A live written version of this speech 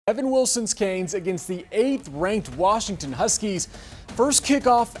Evan Wilson's Canes against the 8th ranked Washington Huskies. First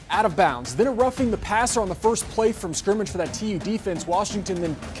kickoff out of bounds, then a roughing the passer on the first play from scrimmage for that TU defense. Washington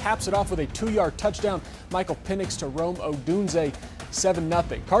then caps it off with a 2-yard touchdown. Michael Penix to Rome Odunze,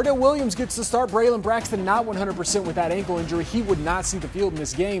 7-0. Cardell Williams gets the start. Braylon Braxton not 100% with that ankle injury. He would not see the field in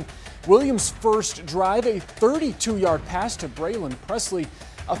this game. Williams' first drive, a 32-yard pass to Braylon Presley.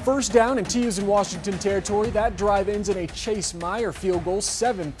 A first down, and TU's in Washington territory. That drive ends in a Chase Meyer field goal,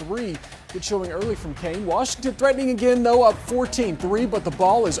 7-3. Good showing early from Kane. Washington threatening again, though, up 14-3, but the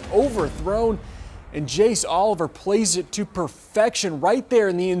ball is overthrown. And Jace Oliver plays it to perfection right there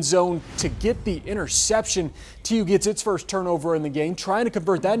in the end zone to get the interception. TU gets its first turnover in the game, trying to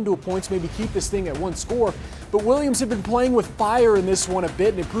convert that into a points, maybe keep this thing at one score. But Williams had been playing with fire in this one a bit,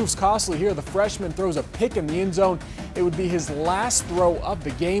 and it proves costly here. The freshman throws a pick in the end zone. It would be his last throw of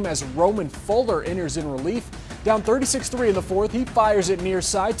the game as Roman Fuller enters in relief. Down 36-3 in the fourth, he fires it near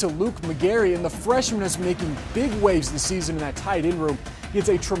side to Luke McGarry, and the freshman is making big waves this season in that tight end room. Gets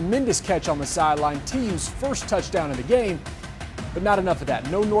a tremendous catch on the sideline, TU's first touchdown of the game, but not enough of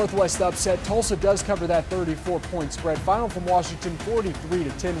that. No Northwest upset. Tulsa does cover that 34-point spread. Final from Washington,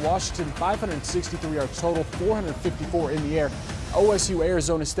 43-10. Washington 563 yards total, 454 in the air. OSU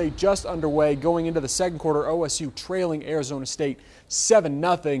Arizona State just underway. Going into the second quarter, OSU trailing Arizona State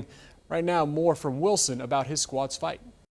 7-0. Right now, more from Wilson about his squad's fight.